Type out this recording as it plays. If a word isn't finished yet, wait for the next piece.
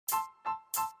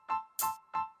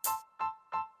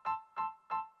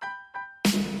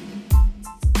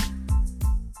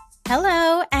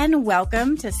Hello, and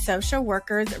welcome to Social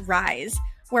Workers Rise,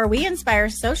 where we inspire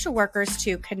social workers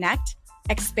to connect,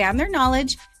 expand their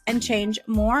knowledge, and change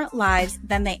more lives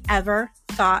than they ever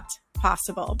thought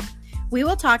possible. We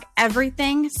will talk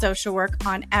everything social work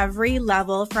on every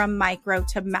level from micro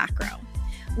to macro.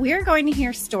 We are going to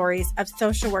hear stories of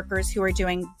social workers who are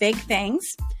doing big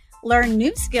things, learn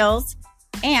new skills,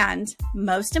 and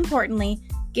most importantly,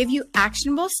 give you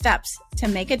actionable steps to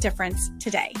make a difference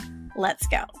today. Let's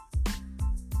go.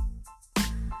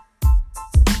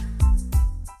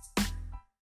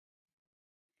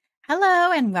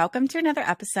 Hello, and welcome to another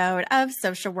episode of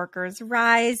Social Workers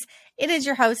Rise. It is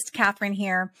your host, Catherine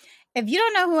here. If you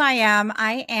don't know who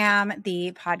I am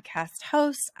the podcast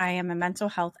host. I am a mental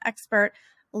health expert,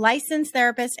 licensed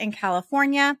therapist in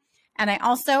California, and I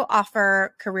also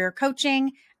offer career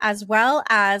coaching as well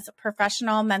as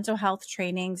professional mental health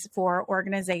trainings for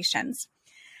organizations.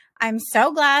 I'm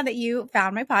so glad that you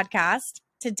found my podcast.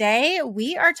 Today,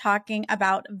 we are talking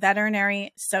about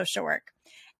veterinary social work.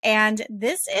 And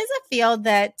this is a field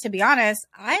that, to be honest,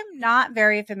 I'm not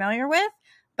very familiar with,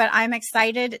 but I'm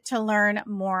excited to learn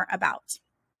more about.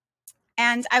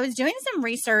 And I was doing some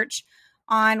research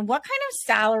on what kind of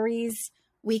salaries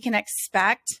we can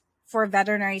expect for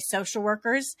veterinary social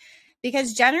workers,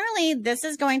 because generally this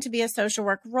is going to be a social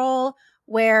work role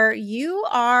where you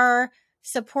are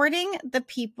supporting the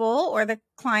people or the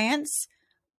clients,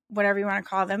 whatever you want to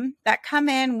call them, that come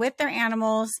in with their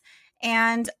animals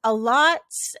and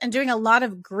doing a lot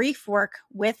of grief work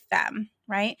with them,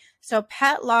 right? So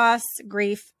pet loss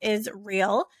grief is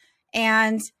real,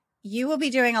 and you will be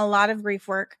doing a lot of grief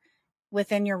work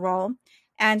within your role.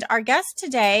 And our guest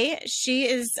today,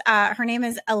 her name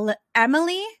is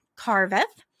Emily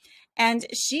Carveth, and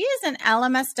she is an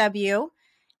LMSW.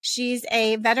 She's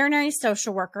a veterinary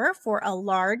social worker for a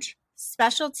large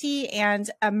specialty and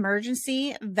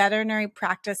emergency veterinary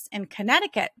practice in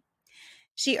Connecticut.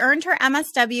 She earned her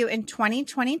MSW in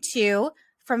 2022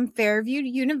 from Fairfield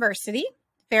University,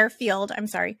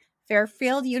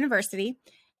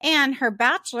 and her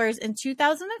bachelor's in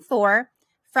 2004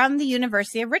 from the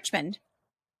University of Richmond.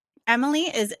 Emily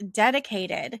is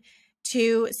dedicated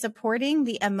to supporting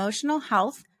the emotional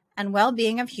health and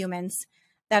well-being of humans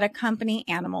that accompany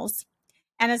animals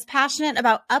and is passionate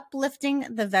about uplifting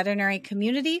the veterinary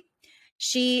community.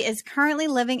 She is currently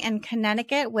living in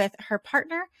Connecticut with her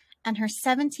partner and her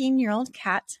 17-year-old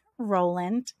cat,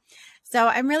 Roland. So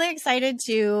I'm really excited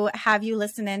to have you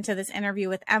listen into this interview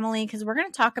with Emily, because we're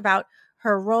going to talk about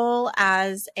her role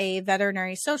as a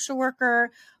veterinary social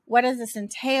worker. What does this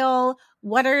entail?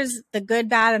 What is the good,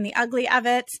 bad, and the ugly of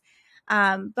it?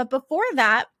 But before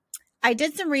that, I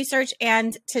did some research,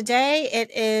 and today it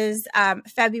is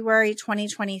February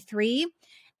 2023.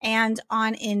 And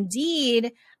on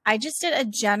Indeed, I just did a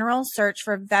general search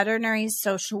for veterinary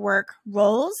social work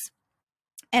roles.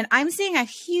 And I'm seeing a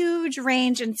huge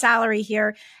range in salary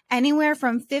here, anywhere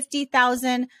from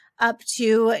 $50,000 up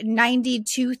to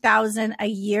 $92,000 a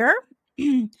year.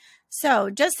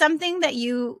 So just something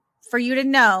for you to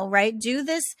know, right? Do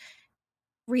this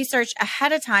research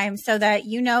ahead of time so that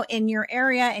you know in your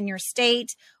area, in your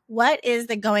state, what is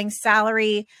the going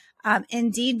salary.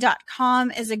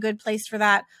 Indeed.com is a good place for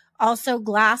that. Also,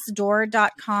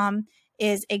 Glassdoor.com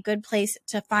is a good place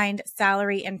to find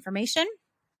salary information.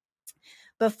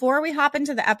 Before we hop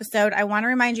into the episode, I want to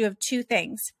remind you of two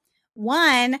things.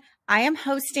 One, I am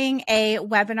hosting a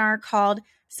webinar called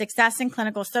Success in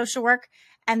Clinical Social Work,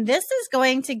 and this is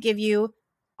going to give you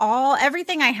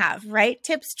everything I have, right?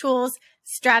 Tips, tools,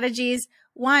 strategies.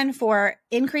 One, for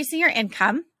increasing your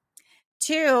income.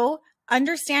 Two,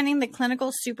 understanding the clinical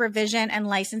supervision and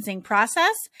licensing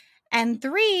process. And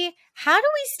three, how do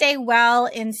we stay well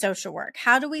in social work?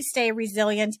 How do we stay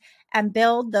resilient and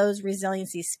build those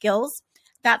resiliency skills?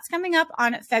 That's coming up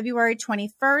on February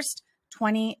 21st,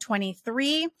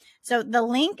 2023. So the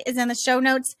link is in the show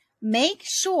notes. Make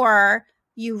sure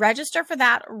you register for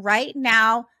that right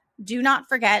now. Do not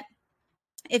forget.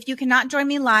 If you cannot join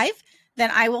me live,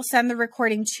 then I will send the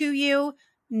recording to you.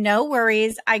 No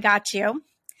worries. I got you.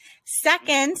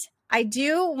 Second, I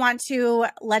do want to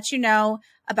let you know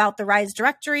about the RISE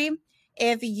directory.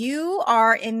 If you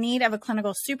are in need of a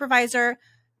clinical supervisor,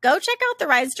 go check out the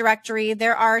RISE directory.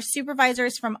 There are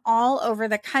supervisors from all over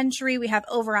the country. We have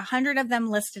over 100 of them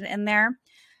listed in there.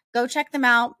 Go check them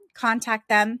out. Contact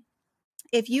them.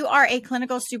 If you are a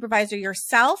clinical supervisor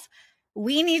yourself,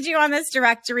 we need you on this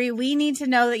directory. We need to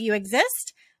know that you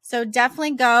exist. So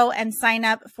definitely go and sign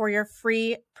up for your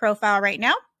free profile right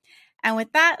now. And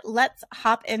with that, let's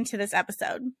hop into this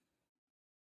episode.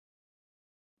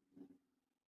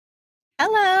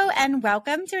 Hello, and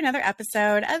welcome to another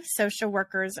episode of Social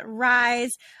Workers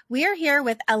Rise. We are here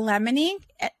with Emily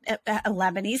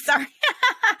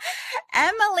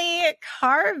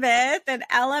Carveth at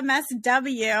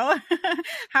LMSW.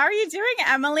 How are you doing,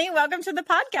 Emily? Welcome to the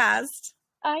podcast.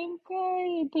 I'm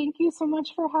good. Thank you so much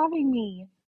for having me.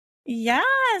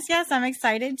 Yes, I'm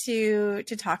excited to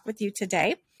talk with you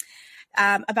today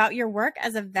about your work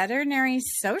as a veterinary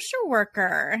social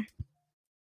worker.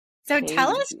 So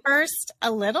tell us first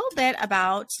a little bit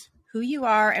about who you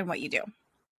are and what you do.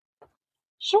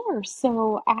 Sure.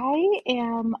 So I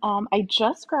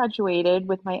just graduated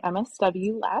with my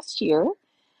MSW last year.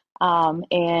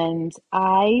 And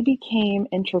I became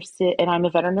interested, and I'm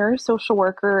a veterinary social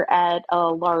worker at a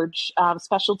large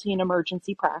specialty and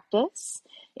emergency practice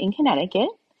in Connecticut.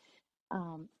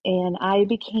 And I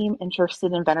became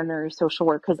interested in veterinary social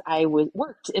work because I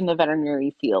worked in the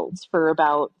veterinary fields for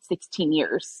about 16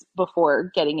 years before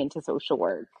getting into social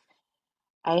work.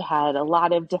 I had a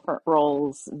lot of different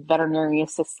roles, veterinary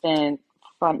assistant,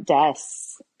 front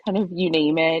desk, kind of you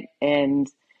name it, and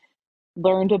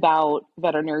learned about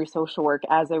veterinary social work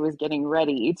as I was getting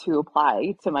ready to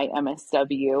apply to my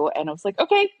MSW. And I was like,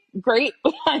 okay, great.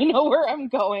 I know where I'm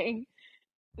going.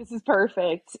 This is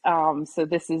perfect. So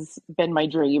this has been my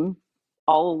dream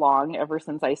all along, ever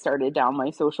since I started down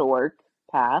my social work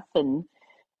path. And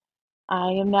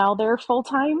I am now their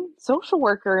full-time social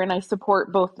worker, and I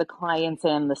support both the clients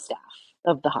and the staff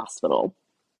of the hospital.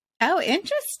 Oh,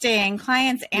 interesting.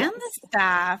 Clients and the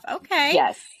staff. Okay.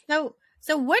 Yes. So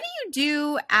what do you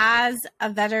do as a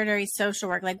veterinary social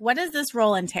worker? Like, what does this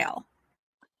role entail?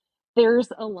 There's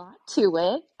a lot to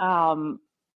it.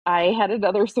 I had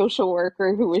another social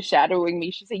worker who was shadowing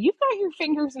me. She said, "You've got your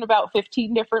fingers in about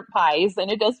 15 different pies," and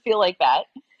it does feel like that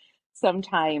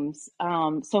sometimes.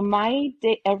 So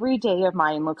every day of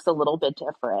mine looks a little bit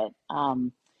different.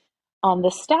 On the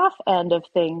staff end of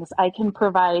things, I can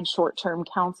provide short-term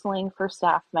counseling for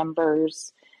staff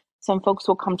members. Some folks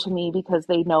will come to me because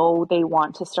they know they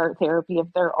want to start therapy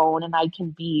of their own, and I can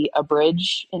be a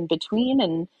bridge in between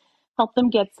and help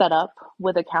them get set up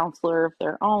with a counselor of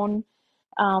their own.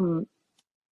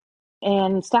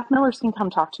 And staff members can come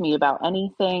talk to me about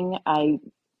anything. I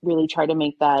really try to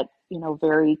make that,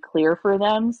 very clear for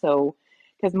them. So,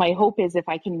 because my hope is if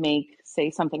I can make, say,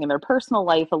 something in their personal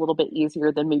life a little bit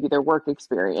easier, then maybe their work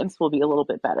experience will be a little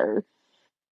bit better.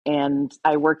 And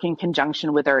I work in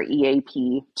conjunction with our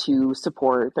EAP to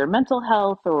support their mental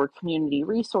health or community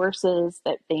resources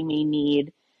that they may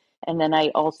need. And then I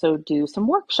also do some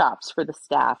workshops for the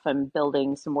staff. I'm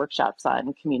building some workshops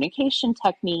on communication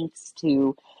techniques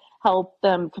to help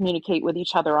them communicate with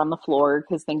each other on the floor,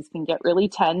 because things can get really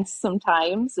tense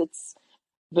sometimes. It's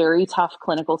very tough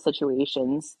clinical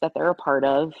situations that they're a part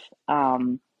of.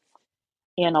 And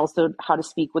also how to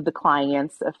speak with the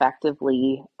clients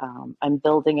effectively. I'm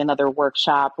building another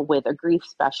workshop with a grief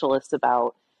specialist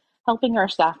about helping our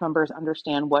staff members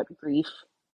understand what grief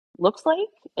looks like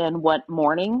and what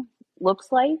mourning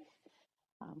looks like,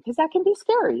 because that can be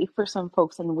scary for some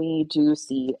folks, and we do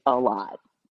see a lot.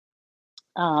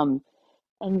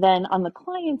 And then on the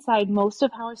client side, most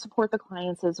of how I support the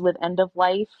clients is with end of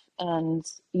life and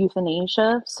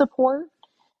euthanasia support.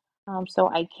 So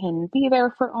I can be there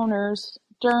for owners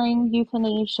during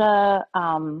euthanasia.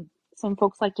 Some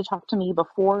folks like to talk to me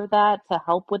before that to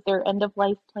help with their end of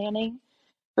life planning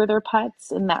for their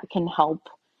pets, and that can help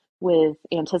with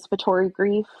anticipatory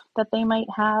grief that they might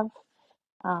have.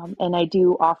 And I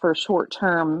do offer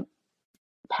short-term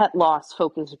pet loss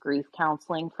focused grief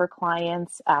counseling for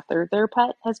clients after their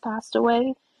pet has passed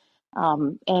away.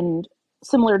 And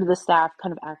similar to the staff,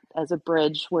 kind of act as a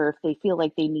bridge where if they feel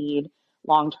like they need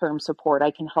long-term support,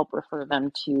 I can help refer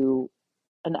them to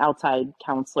an outside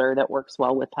counselor that works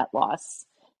well with pet loss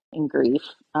and grief.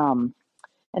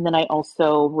 And then I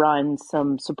also run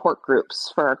some support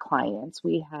groups for our clients.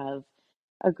 We have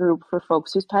a group for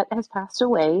folks whose pet has passed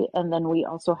away, and then we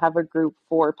also have a group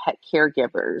for pet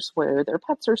caregivers where their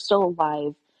pets are still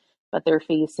alive, but they're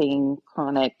facing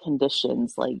chronic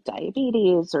conditions like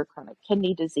diabetes or chronic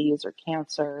kidney disease or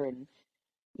cancer. And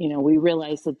we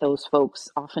realize that those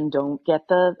folks often don't get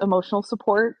the emotional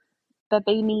support that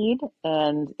they need,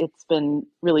 and it's been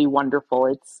really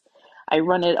wonderful. I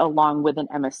run it along with an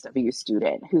MSW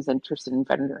student who's interested in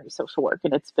veterinary social work,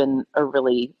 and it's been a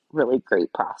really, really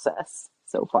great process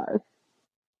so far.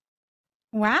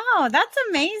 Wow, that's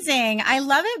amazing. I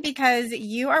love it because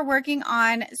you are working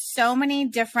on so many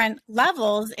different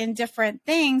levels in different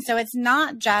things. So it's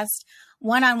not just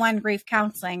one-on-one grief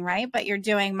counseling, right? But you're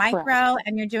doing micro Correct.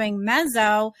 and you're doing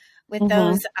meso with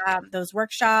those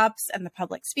workshops and the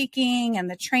public speaking and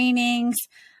the trainings.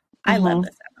 I love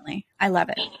this, Emily. I love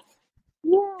it.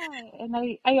 Yeah, and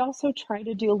I also try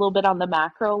to do a little bit on the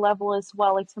macro level as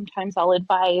well. Like sometimes I'll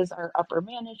advise our upper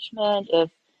management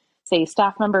if, say,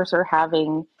 staff members are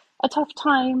having a tough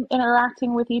time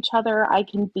interacting with each other, I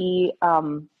can be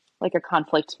like a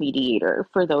conflict mediator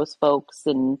for those folks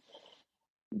and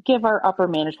give our upper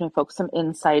management folks some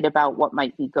insight about what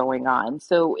might be going on.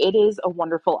 So it is a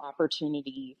wonderful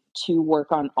opportunity to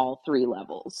work on all three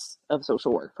levels of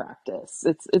social work practice.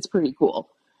 It's pretty cool.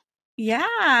 Yeah,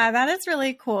 that is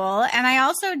really cool. And I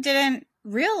also didn't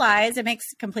realize, it makes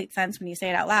complete sense when you say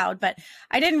it out loud, but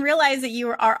I didn't realize that you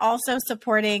are also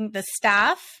supporting the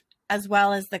staff as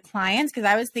well as the clients, because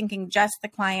I was thinking just the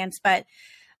clients, but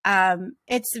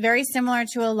it's very similar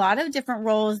to a lot of different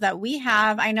roles that we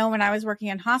have. I know when I was working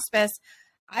in hospice,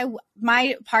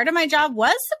 my part of my job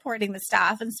was supporting the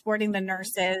staff and supporting the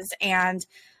nurses and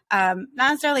not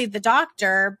necessarily the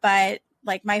doctor, but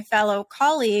like my fellow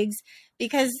colleagues,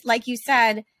 because like you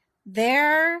said,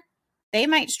 they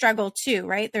might struggle too,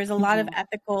 right? There's a lot of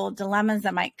ethical dilemmas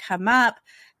that might come up.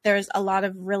 There's a lot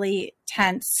of really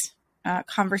tense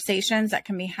conversations that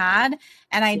can be had.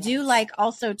 And I do like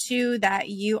also too that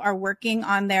you are working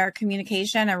on their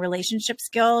communication and relationship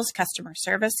skills, customer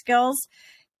service skills,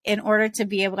 in order to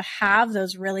be able to have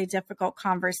those really difficult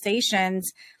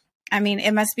conversations. I mean,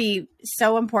 it must be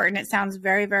so important. It sounds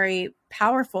very, very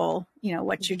powerful,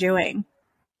 what you're doing.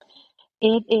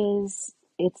 It is,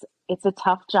 it's a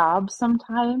tough job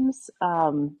sometimes.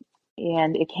 And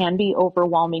it can be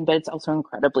overwhelming, but it's also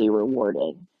incredibly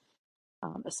rewarding.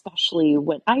 Especially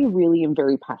when I really am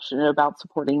very passionate about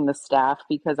supporting the staff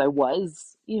because I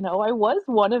was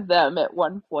one of them at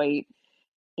one point,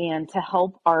 and to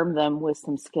help arm them with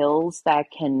some skills that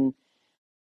can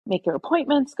make their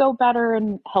appointments go better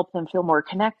and help them feel more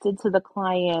connected to the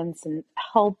clients and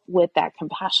help with that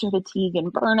compassion fatigue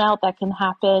and burnout that can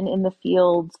happen in the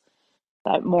field,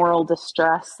 that moral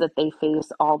distress that they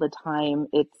face all the time.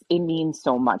 It means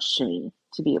so much to me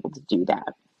to be able to do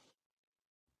that.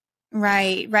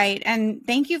 Right, right. And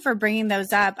thank you for bringing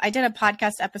those up. I did a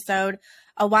podcast episode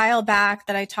a while back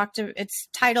that it's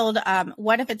titled,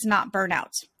 What If It's Not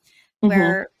Burnout?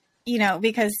 Where,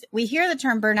 because we hear the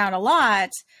term burnout a lot,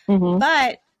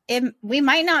 but we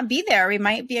might not be there. We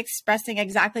might be expressing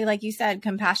exactly like you said,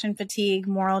 compassion fatigue,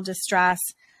 moral distress.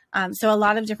 So a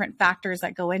lot of different factors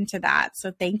that go into that.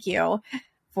 So thank you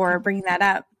for bringing that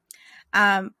up.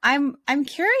 I'm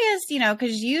curious,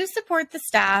 because you support the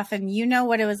staff and you know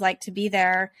what it was like to be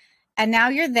there. And now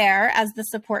you're there as the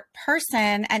support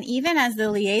person and even as the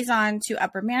liaison to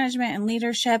upper management and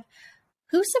leadership.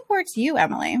 Who supports you,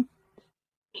 Emily?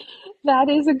 That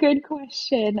is a good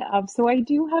question. So I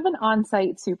do have an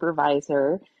on-site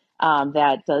supervisor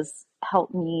that does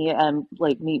help me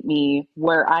meet me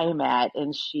where I'm at,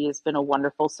 and she has been a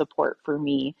wonderful support for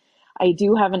me. I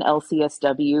do have an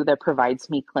LCSW that provides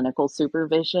me clinical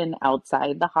supervision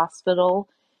outside the hospital.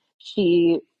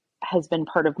 She has been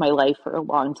part of my life for a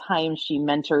long time. She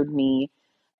mentored me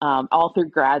all through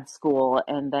grad school,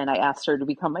 and then I asked her to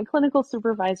become my clinical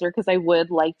supervisor because I would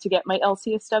like to get my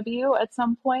LCSW at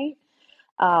some point.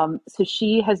 So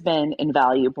she has been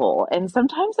invaluable. And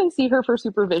sometimes I see her for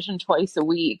supervision twice a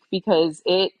week because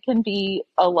it can be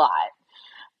a lot.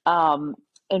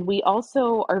 And we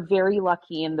also are very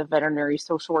lucky in the veterinary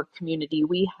social work community.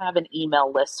 We have an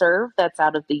email listserv that's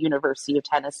out of the University of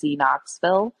Tennessee,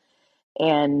 Knoxville.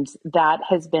 And that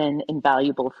has been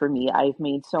invaluable for me. I've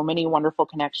made so many wonderful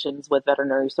connections with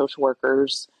veterinary social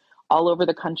workers all over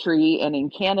the country and in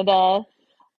Canada.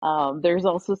 There's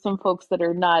also some folks that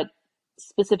are not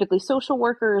specifically social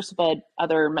workers, but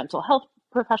other mental health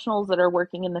professionals that are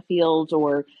working in the field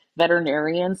or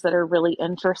veterinarians that are really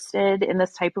interested in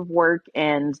this type of work.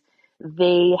 And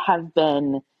they have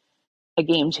been a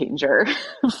game changer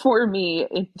for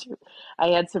me. I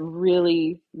had some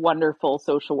really wonderful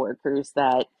social workers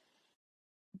that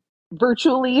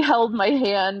virtually held my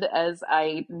hand as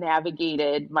I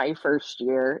navigated my first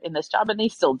year in this job, and they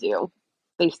still do.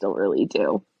 They still really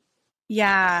do.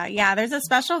 Yeah. There's a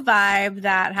special vibe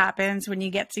that happens when you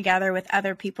get together with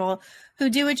other people who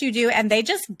do what you do and they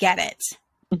just get it.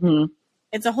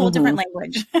 It's a whole different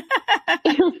language.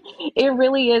 It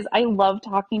really is. I love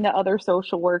talking to other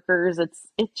social workers.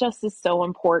 It just is so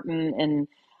important. And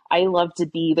I love to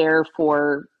be there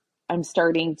I'm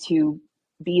starting to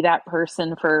be that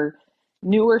person for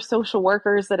newer social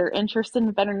workers that are interested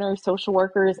in veterinary social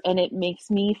workers. And it makes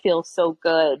me feel so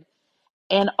good.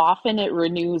 And often it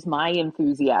renews my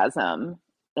enthusiasm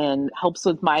and helps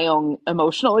with my own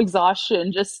emotional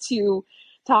exhaustion just to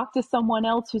talk to someone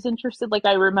else who's interested. Like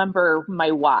I remember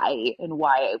my why and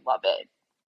why I love it.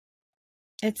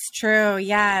 It's true.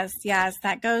 Yes. Yes.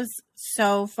 That goes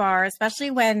so far,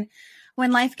 especially when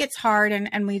life gets hard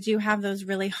and we do have those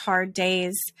really hard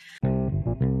days.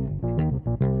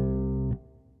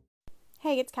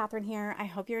 Hey, it's Catherine here. I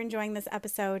hope you're enjoying this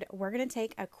episode. We're going to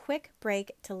take a quick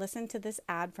break to listen to this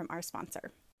ad from our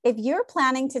sponsor. If you're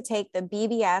planning to take the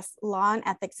BBS Law and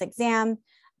Ethics exam,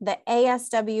 the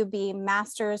ASWB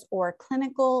Master's or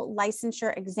Clinical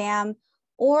Licensure exam,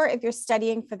 or if you're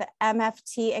studying for the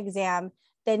MFT exam,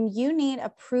 then you need a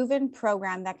proven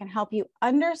program that can help you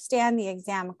understand the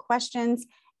exam questions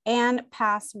and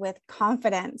pass with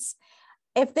confidence.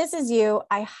 If this is you,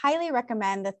 I highly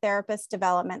recommend the Therapist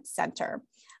Development Center.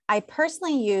 I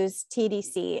personally use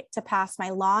TDC to pass my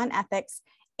law and ethics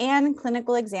and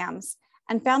clinical exams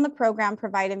and found the program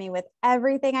provided me with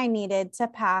everything I needed to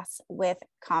pass with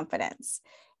confidence.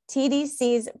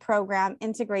 TDC's program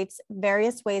integrates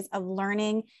various ways of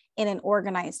learning in an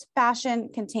organized fashion,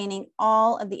 containing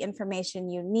all of the information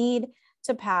you need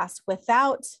to pass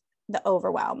without the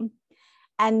overwhelm.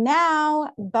 And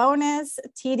now, bonus,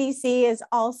 TDC is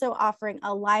also offering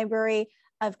a library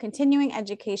of continuing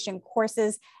education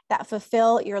courses that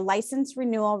fulfill your license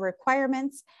renewal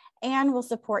requirements and will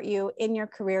support you in your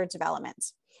career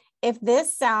development. If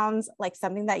this sounds like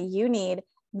something that you need,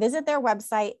 visit their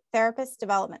website,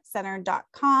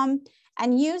 therapistdevelopmentcenter.com,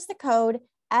 and use the code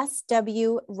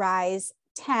SWRISE10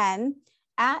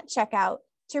 at checkout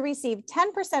to receive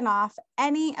 10% off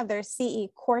any of their CE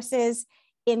courses,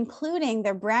 including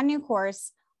their brand new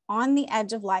course, On the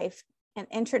Edge of Life, an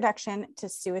Introduction to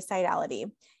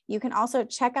Suicidality. You can also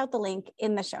check out the link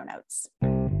in the show notes.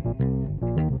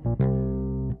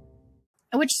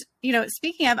 Which,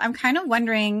 speaking of, I'm kind of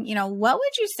wondering, what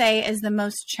would you say is the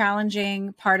most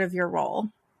challenging part of your role?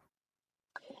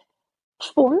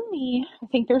 For me, I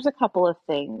think there's a couple of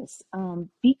things.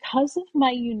 Because of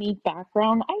my unique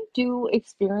background, I do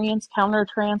experience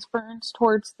countertransference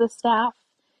towards the staff.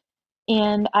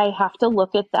 And I have to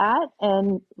look at that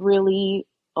and really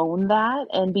own that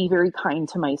and be very kind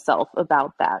to myself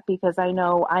about that, because I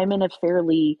know I'm in a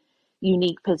fairly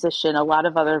unique position. A lot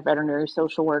of other veterinary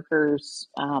social workers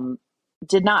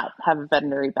did not have a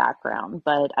veterinary background,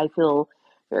 but I feel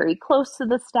very close to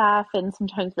the staff and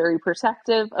sometimes very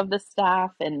protective of the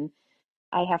staff. And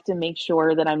I have to make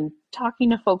sure that I'm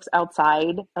talking to folks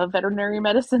outside of veterinary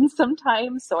medicine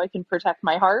sometimes so I can protect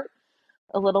my heart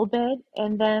a little bit.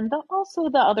 And then also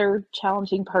the other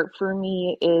challenging part for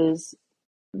me is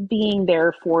being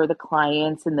there for the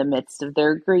clients in the midst of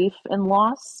their grief and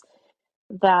loss.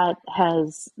 That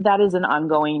is an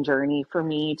ongoing journey for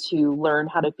me to learn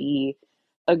how to be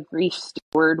a grief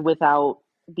steward without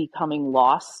becoming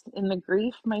lost in the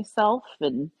grief myself.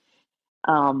 And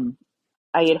I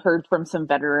had heard from some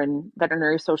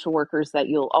veterinary social workers that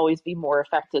you'll always be more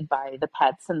affected by the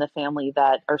pets and the family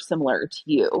that are similar to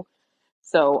you.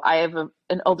 So I have an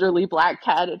elderly black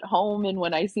cat at home, and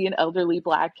when I see an elderly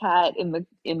black cat in the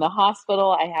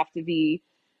hospital, I have to be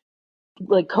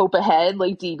like cope ahead,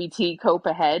 like DBT cope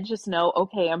ahead. Just know,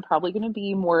 okay, I'm probably going to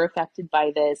be more affected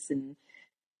by this, and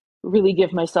really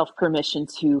give myself permission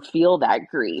to feel that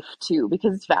grief too,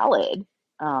 because it's valid.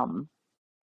 But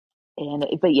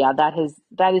yeah,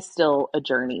 that is still a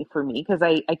journey for me, because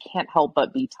I can't help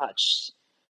but be touched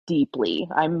deeply.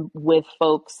 I'm with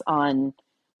folks on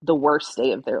the worst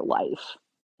day of their life,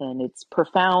 and it's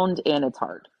profound and it's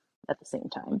hard at the same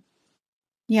time.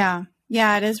 Yeah,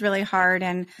 it is really hard.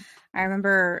 And I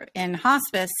remember in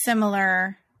hospice,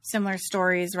 similar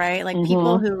stories, right? Like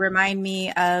people who remind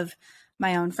me of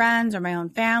my own friends or my own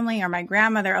family or my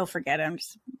grandmother. Oh, forget it. I'm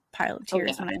just a pile of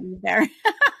tears when I leave there.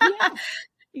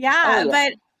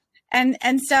 But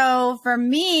and so for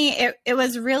me, it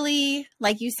was really,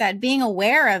 like you said, being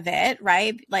aware of it,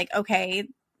 right? Like, okay,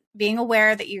 being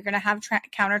aware that you're going to have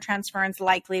countertransference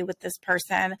likely with this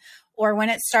person, or when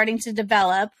it's starting to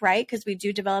develop, right? Because we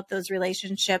do develop those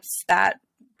relationships that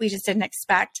we just didn't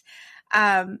expect.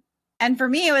 And for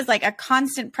me, it was like a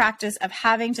constant practice of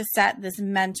having to set this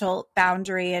mental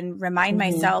boundary and remind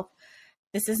myself,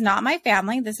 this is not my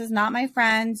family. This is not my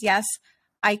friends. Yes,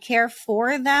 I care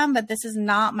for them, but this is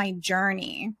not my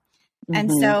journey. And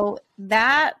so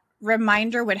that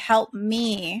reminder would help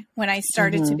me when I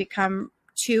started to become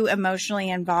too emotionally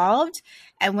involved.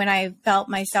 And when I felt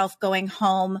myself going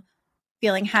home,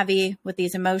 feeling heavy with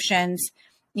these emotions,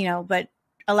 but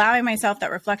allowing myself that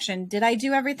reflection, did I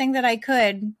do everything that I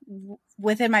could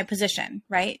within my position,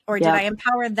 right? Or did I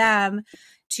empower them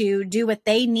to do what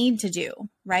they need to do,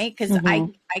 right? Because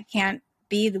I can't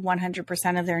be the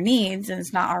 100% of their needs, and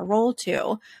it's not our role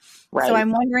to. Right. So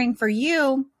I'm wondering for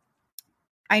you,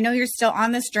 I know you're still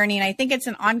on this journey, and I think it's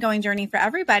an ongoing journey for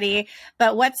everybody,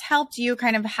 but what's helped you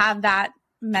kind of have that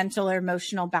mental or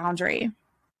emotional boundary?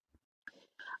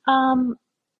 Um,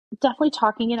 Definitely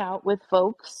talking it out with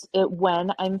folks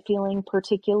when I'm feeling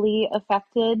particularly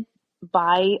affected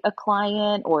by a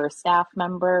client or a staff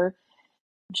member.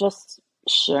 Just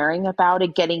sharing about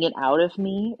it, getting it out of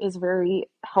me is very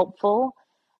helpful.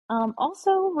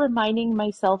 Also reminding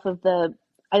myself of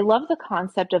I love the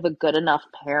concept of a good enough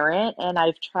parent, and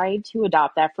I've tried to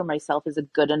adopt that for myself as a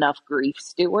good enough grief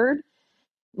steward,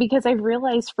 because I've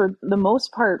realized for the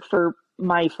most part, for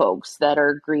my folks that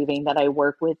are grieving that I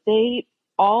work with,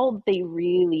 all they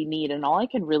really need and all I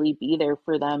can really be there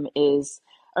for them is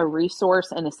a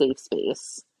resource and a safe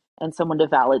space and someone to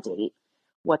validate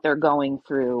what they're going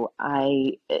through.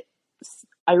 I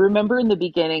remember in the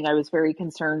beginning I was very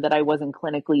concerned that I wasn't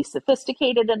clinically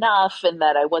sophisticated enough and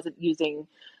that I wasn't using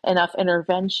enough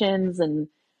interventions. And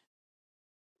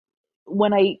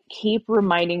when I keep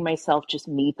reminding myself, just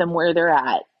meet them where they're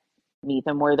at, meet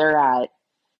them where they're at.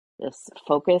 Just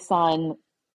focus on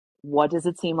what does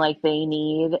it seem like they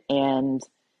need and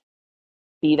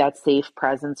be that safe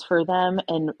presence for them.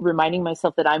 And reminding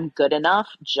myself that I'm good enough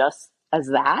just as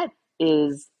that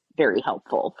is very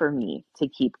helpful for me to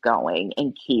keep going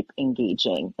and keep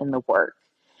engaging in the work.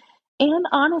 And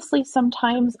honestly,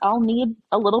 sometimes I'll need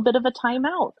a little bit of a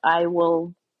timeout. I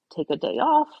will take a day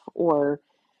off or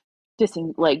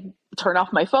like turn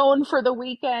off my phone for the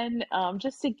weekend,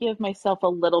 just to give myself a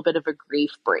little bit of a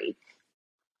grief break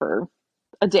for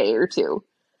a day or two.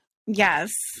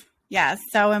 Yes. Yes,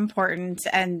 so important.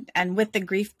 And with the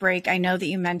grief break, I know that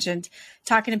you mentioned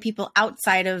talking to people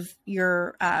outside of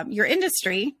your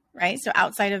industry, right? So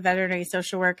outside of veterinary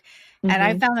social work. Mm-hmm. And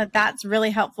I found that that's really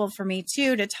helpful for me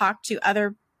too, to talk to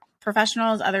other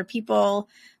professionals, other people,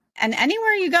 and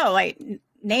anywhere you go, like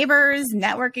neighbors,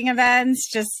 networking events,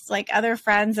 just like other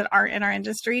friends that aren't in our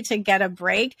industry, to get a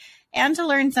break and to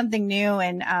learn something new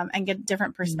and get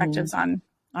different perspectives mm-hmm.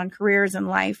 on careers and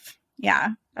life. Yeah,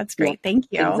 that's great. Yeah, thank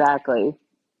you. Exactly.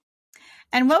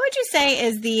 And what would you say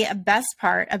is the best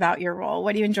part about your role?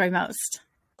 What do you enjoy most?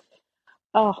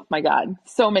 Oh my God,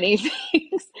 so many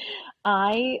things.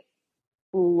 I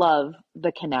love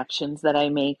the connections that I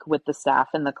make with the staff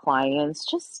and the clients,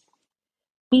 just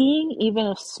being even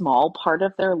a small part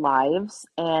of their lives.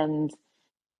 And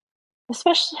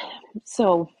especially,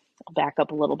 so I'll back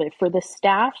up a little bit. For the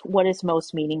staff, what is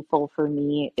most meaningful for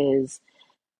me is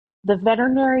the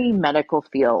veterinary medical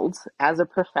field as a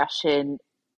profession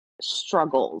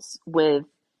struggles with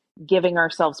giving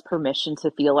ourselves permission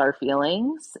to feel our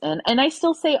feelings. And I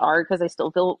still say are, because I still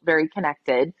feel very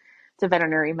connected to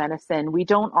veterinary medicine. We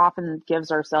don't often give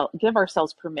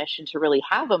ourselves permission to really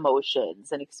have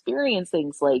emotions and experience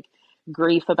things like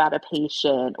grief about a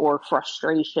patient or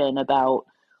frustration about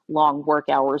long work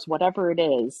hours, whatever it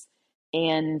is.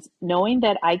 And knowing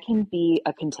that I can be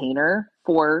a container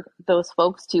for those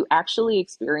folks to actually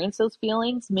experience those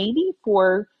feelings, maybe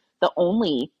for the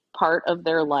only part of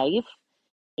their life,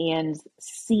 and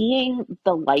seeing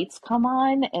the lights come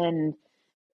on and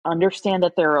understand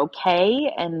that they're okay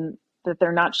and that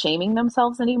they're not shaming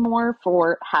themselves anymore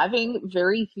for having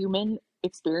very human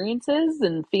experiences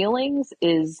and feelings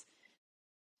is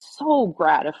so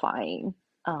gratifying.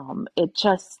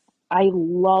 I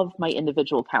love my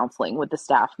individual counseling with the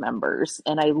staff members,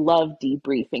 and I love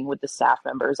debriefing with the staff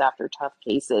members after tough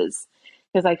cases,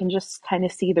 because I can just kind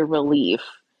of see the relief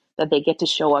that they get to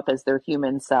show up as their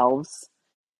human selves.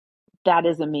 That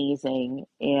is amazing.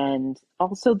 And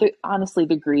also honestly,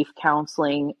 the grief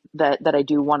counseling that I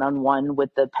do one-on-one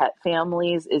with the pet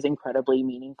families is incredibly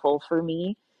meaningful for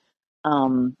me.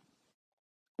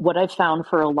 What I've found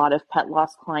for a lot of pet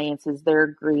loss clients is their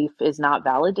grief is not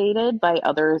validated by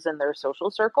others in their social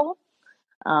circle.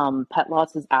 Pet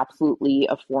loss is absolutely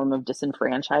a form of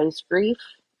disenfranchised grief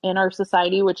in our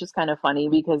society, which is kind of funny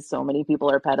because so many people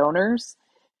are pet owners.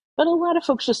 But a lot of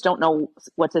folks just don't know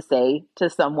what to say to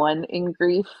someone in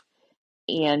grief,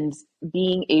 and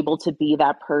being able to be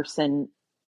that person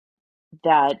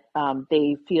that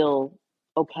they feel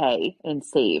okay and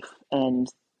safe and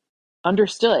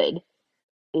understood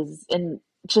is, and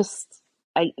just,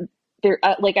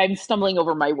 I'm stumbling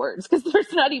over my words because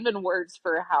there's not even words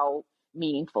for how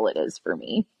meaningful it is for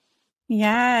me.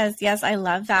 Yes, I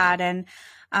love that. And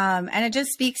it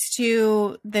just speaks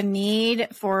to the need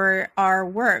for our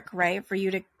work, right? For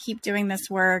you to keep doing this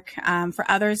work, for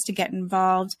others to get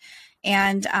involved.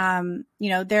 And,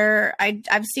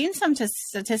 I've seen some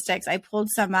statistics. I pulled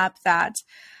some up that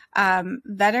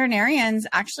veterinarians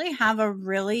actually have a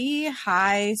really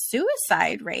high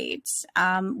suicide rate.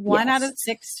 One out of Yes.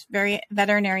 six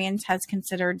veterinarians has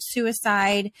considered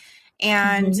suicide,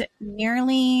 and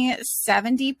nearly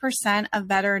 70% of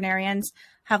veterinarians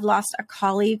have lost a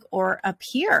colleague or a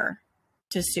peer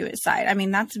to suicide. I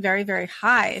mean, that's very, very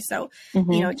high. So,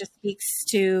 Mm-hmm. it just speaks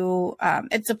to,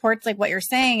 it supports like what you're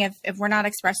saying. If we're not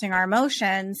expressing our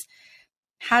emotions,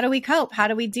 how do we cope? How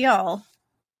do we deal?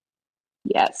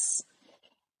 Yes.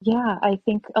 Yeah, I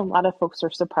think a lot of folks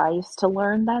are surprised to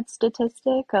learn that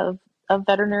statistic of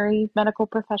veterinary medical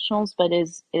professionals, but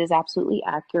is absolutely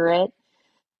accurate.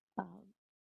 Um,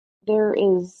 there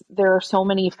are so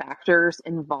many factors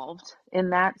involved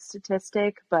in that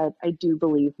statistic, but I do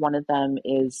believe one of them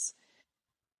is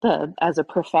the as a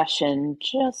profession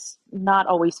just not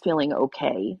always feeling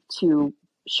okay to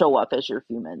show up as your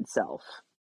human self.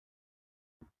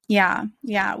 Yeah.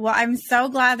 Yeah. Well, I'm so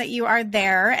glad that you are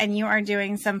there and you are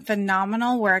doing some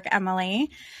phenomenal work, Emily.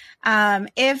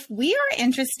 If we are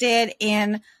interested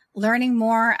in learning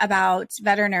more about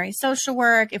veterinary social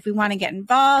work, if we want to get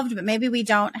involved, but maybe we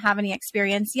don't have any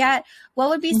experience yet, what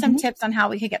would be some Mhm. tips on how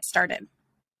we could get started?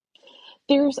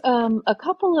 There's a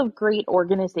couple of great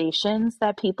organizations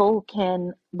that people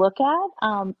can look at.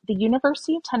 The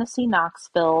University of Tennessee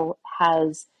Knoxville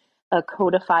has a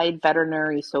codified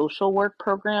veterinary social work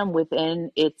program within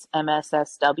its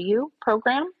MSSW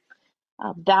program.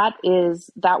 That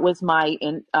was my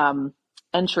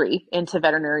entry into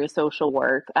veterinary social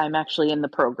work. I'm actually in the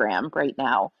program right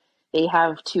now. They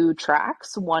have two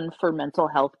tracks, one for mental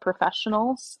health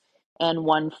professionals and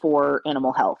one for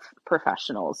animal health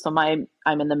professionals. So I'm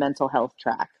in the mental health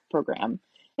track program.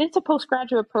 It's a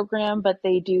postgraduate program, but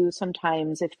they do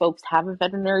sometimes, if folks have a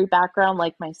veterinary background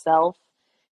like myself,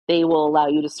 they will allow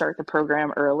you to start the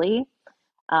program early.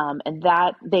 And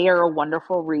that they are a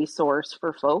wonderful resource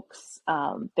for folks.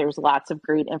 There's lots of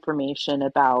great information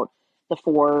about the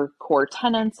four core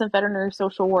tenets of veterinary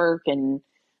social work and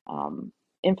um,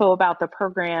 info about the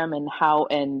program and how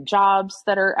and jobs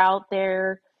that are out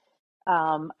there.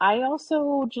 I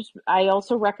also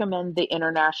recommend the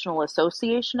International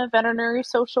Association of Veterinary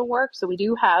Social Work. So we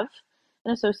do have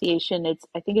an association.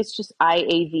 I think it's just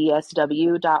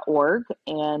iavsw.org,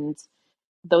 and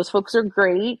those folks are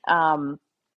great.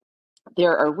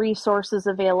 There are resources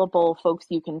available, folks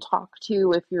you can talk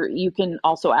to if you can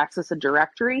also access a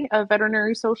directory of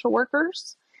veterinary social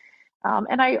workers.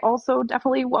 And I also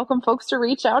definitely welcome folks to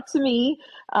reach out to me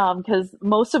because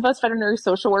most of us veterinary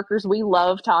social workers, we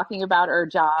love talking about our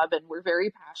job and we're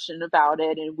very passionate about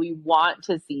it and we want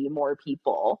to see more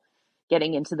people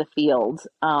getting into the field.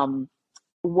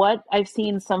 What I've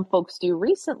seen some folks do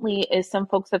recently is some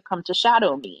folks have come to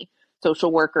shadow me,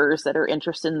 social workers that are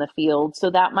interested in the field. So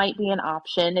that might be an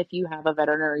option if you have a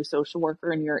veterinary social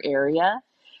worker in your area.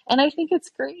 And I think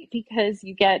it's great because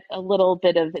you get a little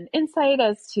bit of an insight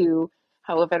as to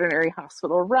how a veterinary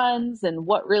hospital runs and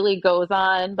what really goes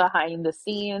on behind the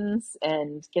scenes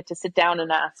and get to sit down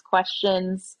and ask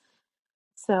questions.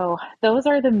 So, those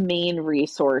are the main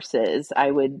resources I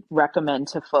would recommend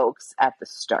to folks at the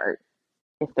start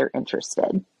if they're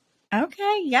interested.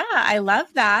 Okay, yeah, I love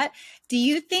that. Do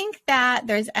you think that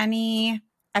there's any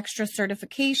extra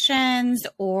certifications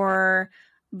or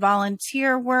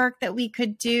volunteer work that we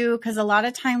could do? Because a lot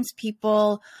of times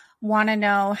people want to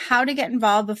know how to get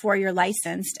involved before you're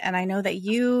licensed. And I know that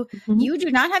Mhm. you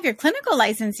do not have your clinical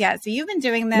license yet. So you've been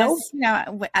doing this,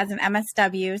 Nope. as an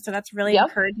MSW. So that's really Yep.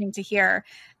 encouraging to hear.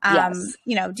 Yes.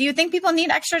 Do you think people need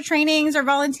extra trainings or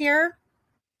volunteer?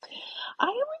 I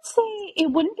would say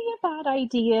it wouldn't be a bad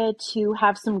idea to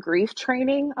have some grief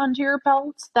training under your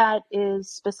belt that is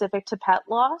specific to pet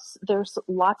loss. There's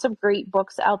lots of great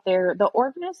books out there. The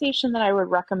organization that I would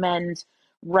recommend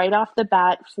right off the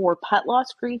bat for pet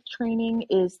loss grief training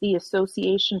is the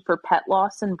Association for Pet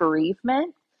Loss and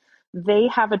Bereavement. They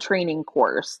have a training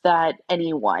course that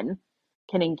anyone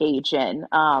can engage in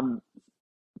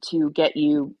to get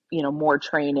more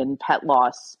trained in pet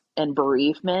loss and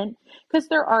bereavement because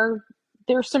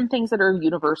there's some things that are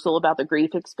universal about the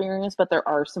grief experience, but there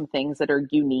are some things that are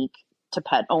unique to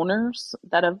pet owners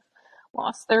that have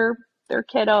lost their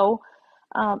kiddo.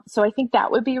 So I think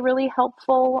that would be really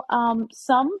helpful.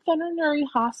 Some veterinary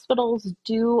hospitals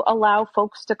do allow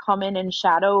folks to come in and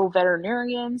shadow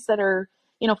veterinarians that are,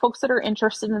 folks that are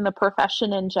interested in the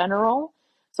profession in general.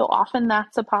 So often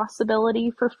that's a possibility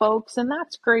for folks, and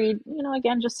that's great,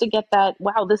 again, just to get that,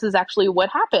 wow, this is actually what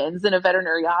happens in a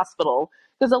veterinary hospital.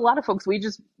 Because a lot of folks, we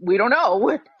don't know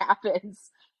what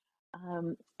happens.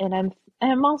 And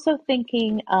I'm also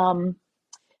thinking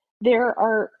there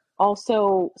are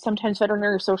Also, sometimes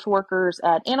veterinary social workers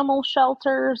at animal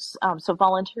shelters, so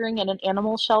volunteering in an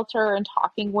animal shelter and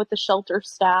talking with the shelter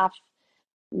staff.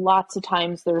 Lots of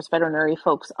times there's veterinary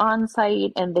folks on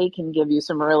site and they can give you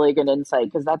some really good insight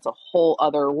because that's a whole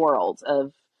other world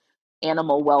of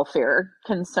animal welfare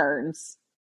concerns.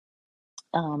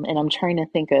 And I'm trying to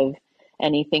think of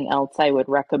anything else I would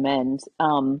recommend.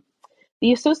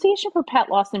 The Association for Pet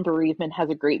Loss and Bereavement has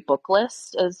a great book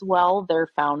list as well. Their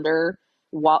founder,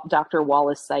 Dr.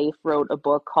 Wallace Seif, wrote a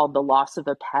book called The Loss of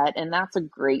a Pet, and that's a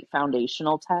great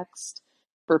foundational text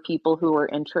for people who are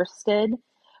interested.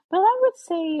 But I would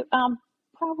say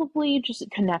probably just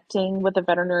connecting with a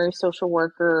veterinary social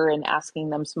worker and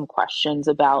asking them some questions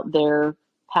about their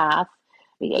path.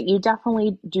 You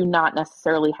definitely do not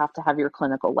necessarily have to have your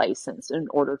clinical license in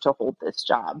order to hold this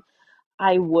job.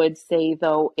 I would say,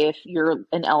 though, if you're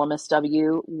an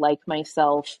LMSW like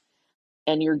myself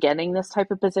and you're getting this type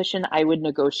of position, I would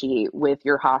negotiate with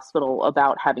your hospital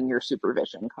about having your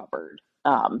supervision covered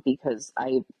because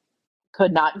I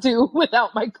could not do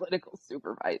without my clinical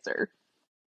supervisor.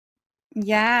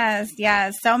 Yes,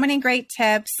 yes. So many great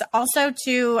tips. Also,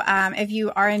 too, if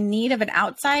you are in need of an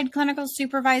outside clinical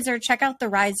supervisor, check out the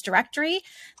RISE directory.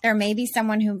 There may be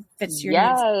someone who fits your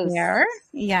needs there.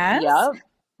 Yes. Yep.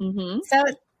 Mm-hmm. So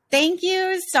thank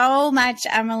you so much,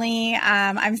 Emily.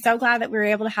 I'm so glad that we were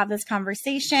able to have this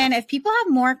conversation. If people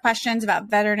have more questions about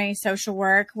veterinary social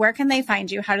work, where can they find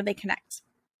you? How do they connect?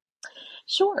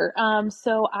 Sure.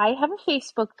 So I have a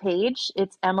Facebook page.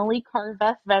 It's Emily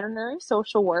Carveth, Veterinary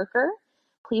Social Worker.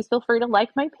 Please feel free to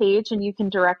like my page and you can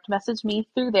direct message me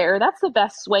through there. That's the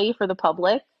best way for the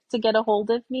public to get a hold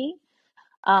of me.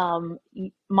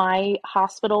 My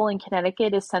hospital in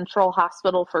Connecticut is Central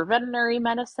Hospital for Veterinary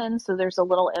Medicine. So there's a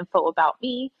little info about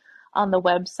me on the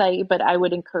website, but I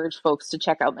would encourage folks to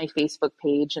check out my Facebook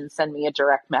page and send me a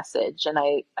direct message. And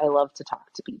I love to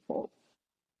talk to people.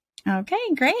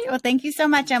 Okay, great. Well, thank you so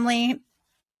much, Emily.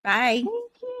 Bye.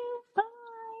 Thank you. Bye.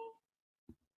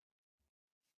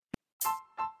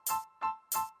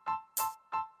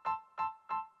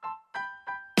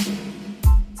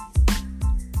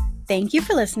 Thank you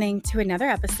for listening to another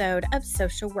episode of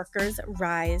Social Workers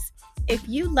Rise. If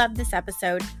you love this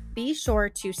episode, be sure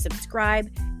to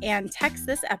subscribe and text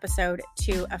this episode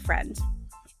to a friend.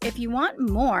 If you want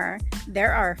more,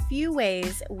 there are a few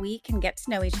ways we can get to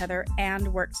know each other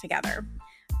and work together.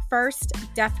 First,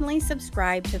 definitely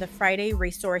subscribe to the Friday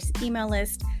Resource email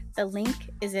list. The link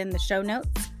is in the show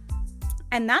notes.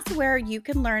 And that's where you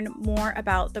can learn more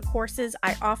about the courses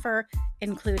I offer,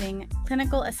 including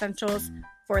Clinical Essentials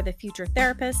for the Future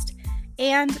Therapist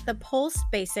and the Pulse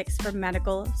Basics for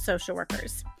Medical Social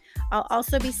Workers. I'll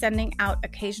also be sending out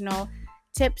occasional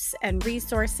tips and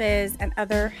resources and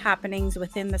other happenings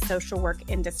within the social work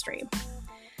industry.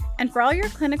 And for all your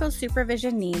clinical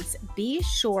supervision needs, be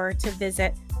sure to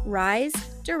visit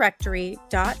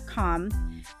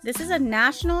risedirectory.com. This is a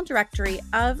national directory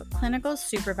of clinical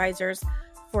supervisors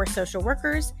for social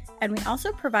workers, and we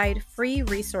also provide free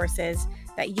resources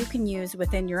that you can use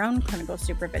within your own clinical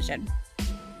supervision.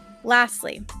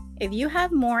 Lastly, if you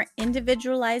have more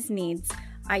individualized needs,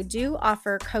 I do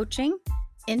offer coaching,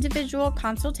 individual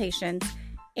consultations,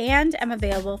 and am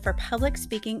available for public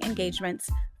speaking engagements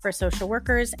for social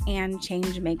workers and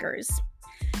change makers.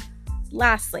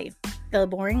 Lastly, the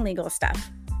boring legal stuff,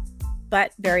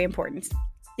 but very important.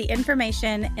 The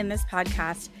information in this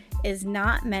podcast is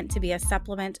not meant to be a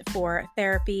supplement for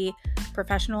therapy,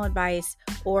 professional advice,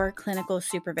 or clinical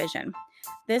supervision.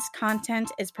 This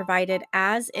content is provided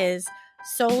as is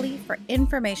solely for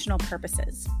informational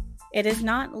purposes. It is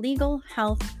not legal,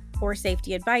 health, or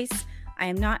safety advice. I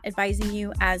am not advising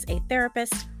you as a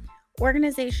therapist.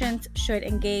 Organizations should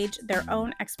engage their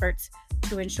own experts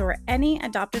to ensure any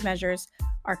adopted measures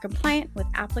are compliant with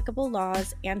applicable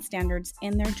laws and standards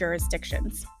in their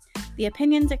jurisdictions. The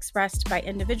opinions expressed by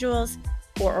individuals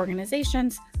or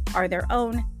organizations are their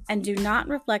own and do not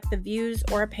reflect the views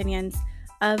or opinions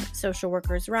of Social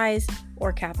Workers Rise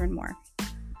or Catherine Moore.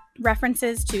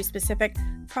 References to specific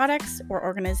products or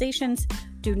organizations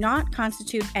do not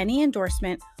constitute any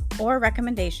endorsement or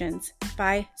recommendations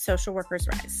by Social Workers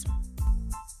Rise.